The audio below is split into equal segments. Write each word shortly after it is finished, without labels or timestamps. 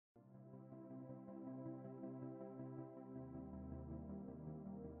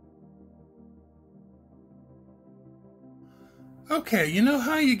Okay, you know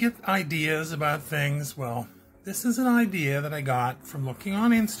how you get ideas about things? Well, this is an idea that I got from looking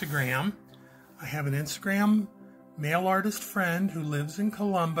on Instagram. I have an Instagram mail artist friend who lives in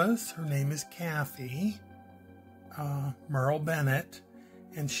Columbus. Her name is Kathy Merle Bennett,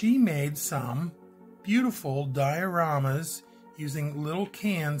 and she made some beautiful dioramas using little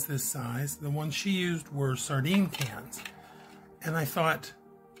cans this size. The ones she used were sardine cans. And I thought,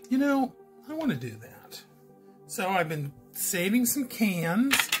 you know, I want to do that. So I've been saving some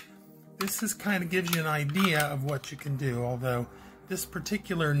cans. This is kind of gives you an idea of what you can do, although this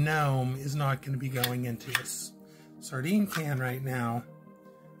particular gnome is not going to be going into this sardine can right now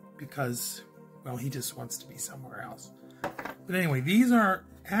because, well, he just wants to be somewhere else. But anyway, these are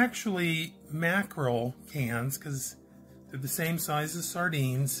actually mackerel cans because they're the same size as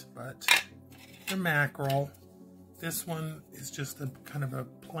sardines, but they're mackerel. This one is just a kind of a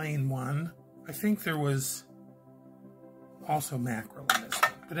plain one. I think there was also mackerel in this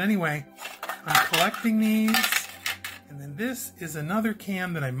one. But anyway, I'm collecting these. And then this is another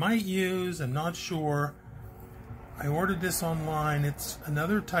can that I might use. I'm not sure. I ordered this online. It's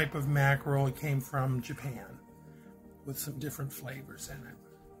another type of mackerel. It came from Japan with some different flavors in it.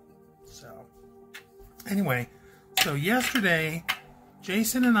 So anyway, so yesterday,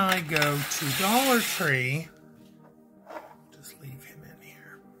 Jason and I go to Dollar Tree. Just leave him in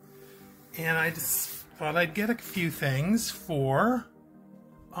here. And I just thought I'd get a few things for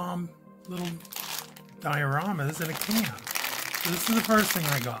little dioramas in a can. So this is the first thing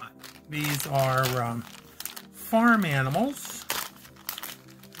I got. These are farm animals.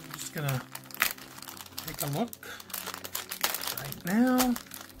 I'm just gonna take a look right now.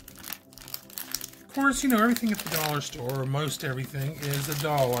 Of course, you know, everything at the dollar store, or most everything, is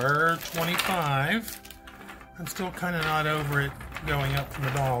 $1.25. I'm still kind of not over it going up from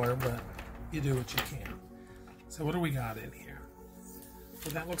 $1, but you do what you can. So what do we got in here?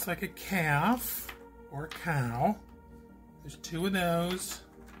 So that looks like a calf or a cow. There's two of those.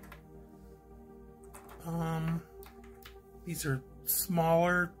 These are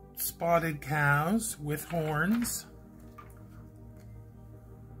smaller spotted cows with horns.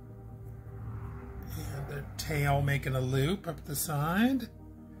 And their tail making a loop up the side.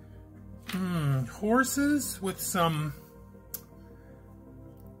 Horses with some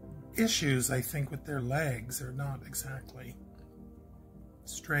issues, I think, with their legs. They're not exactly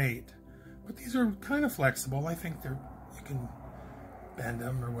straight, but these are kind of flexible. I think you can bend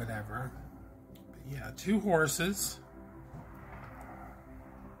them or whatever. But yeah, two horses,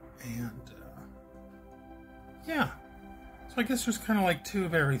 and yeah, so I guess there's kind of like two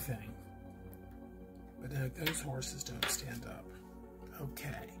of everything, but those horses don't stand up.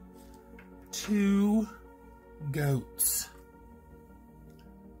 Okay, two goats.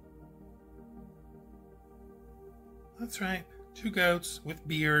 That's right, two goats with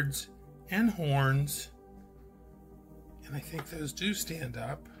beards and horns. And I think those do stand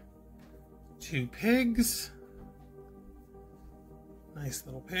up. Two pigs. Nice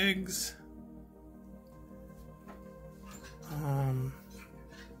little pigs.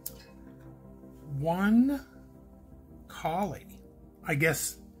 One collie. I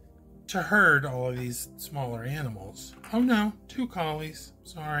guess to herd all of these smaller animals. Oh no, two collies.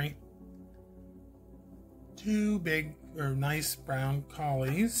 Sorry. Two big or nice brown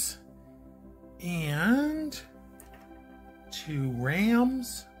collies and two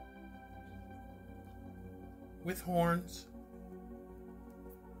rams with horns.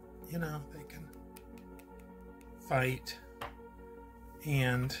 You know, they can fight,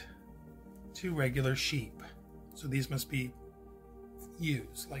 and two regular sheep. So these must be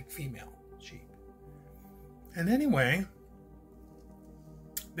ewes, like female sheep. And anyway,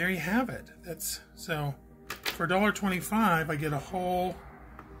 there you have it. That's so for $1.25, I get a whole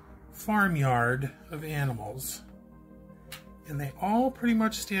farmyard of animals. And they all pretty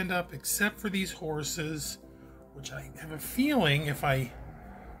much stand up except for these horses, which I have a feeling if I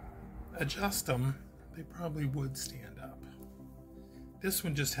adjust them, they probably would stand up. This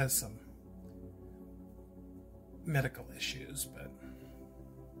one just has some medical issues, but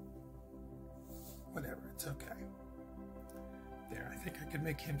whatever, it's okay. There, I think I could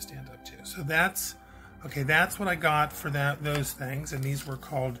make him stand up too. So that's okay, that's what I got for those things, and these were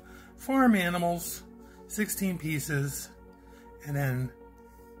called farm animals, 16 pieces, and then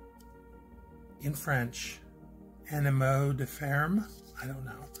in French, animaux de ferme. I don't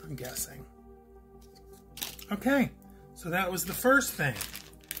know, I'm guessing. Okay, so that was the first thing.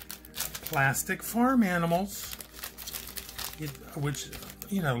 Plastic farm animals, which,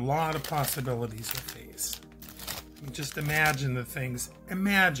 you know, a lot of possibilities with these. I mean, just imagine the things,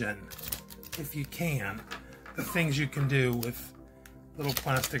 imagine, if you can, the things you can do with little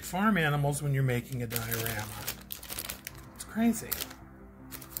plastic farm animals when you're making a diorama. It's crazy.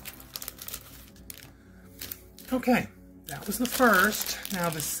 Okay, that was the first. Now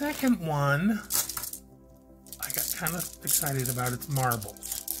the second one, I got kind of excited about. It's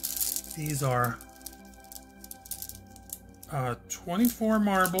marbles. These are 24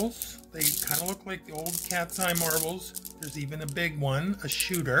 marbles. They kind of look like the old cat's eye marbles. There's even a big one, a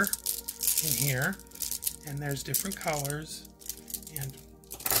shooter, in here. And there's different colors. And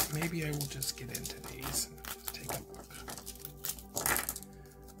maybe I will just get into these and take a look.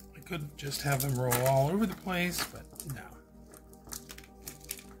 I could just have them roll all over the place, but no.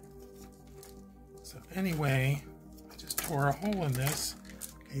 So anyway, I just tore a hole in this.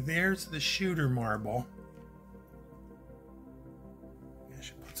 Okay, there's the shooter marble. I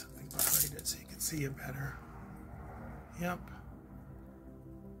should put something behind it so you can see it better. Yep.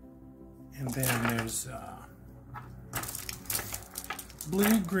 And then there's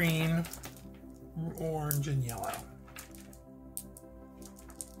blue, green, orange, and yellow.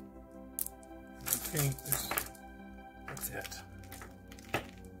 I think that's it.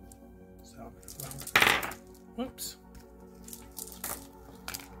 So, well, whoops.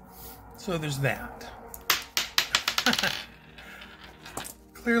 So there's that.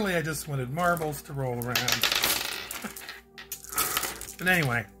 Clearly I just wanted marbles to roll around. But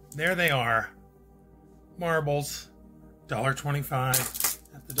anyway, there they are. Marbles, $1.25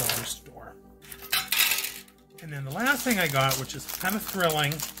 at the dollar store. And then the last thing I got, which is kind of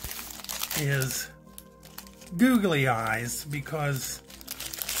thrilling, is googly eyes, because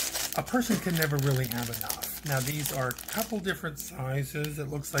a person can never really have enough. Now these are a couple different sizes. It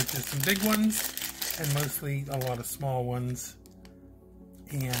looks like there's some big ones and mostly a lot of small ones.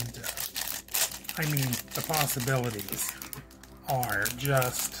 And I mean, the possibilities are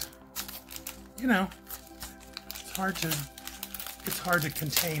just, you know, it's hard to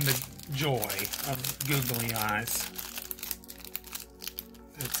contain the joy of googly eyes.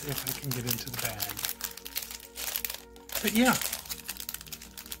 If I can get into the bag. But yeah.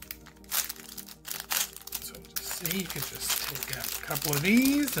 So just see, you could just take a couple of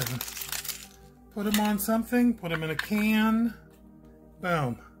these and put them on something, put them in a can.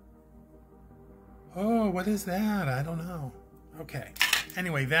 Boom. Oh, what is that? I don't know. Okay.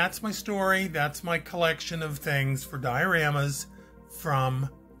 Anyway, that's my story. That's my collection of things for dioramas from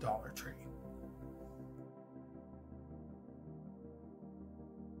Dollar Tree.